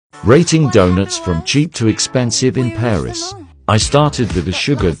Rating donuts from cheap to expensive in Paris. I started with a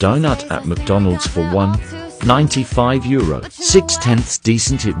sugar donut at McDonald's for €1.95. 6/10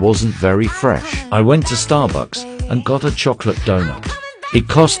 decent, it wasn't very fresh. I went to Starbucks and got a chocolate donut. It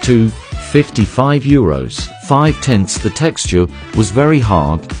cost €2.55. 5/10 the texture was very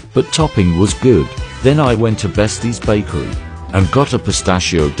hard, but topping was good. Then I went to Bestie's Bakery and got a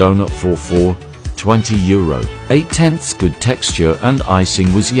pistachio donut for €4.20. 8/10 good texture and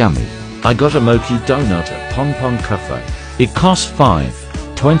icing was yummy. I got a mochi donut at Pong Pong Cafe. It cost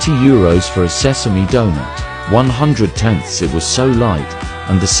 €5.20 for a sesame donut. 100/10 it was so light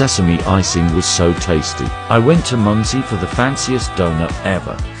and the sesame icing was so tasty. I went to Mumsy for the fanciest donut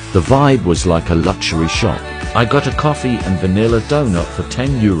ever. The vibe was like a luxury shop. I got a coffee and vanilla donut for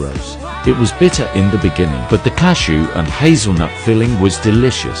 €10. It was bitter in the beginning, but the cashew and hazelnut filling was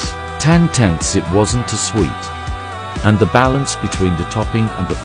delicious. 10/10 it wasn't too sweet. And the balance between the topping and the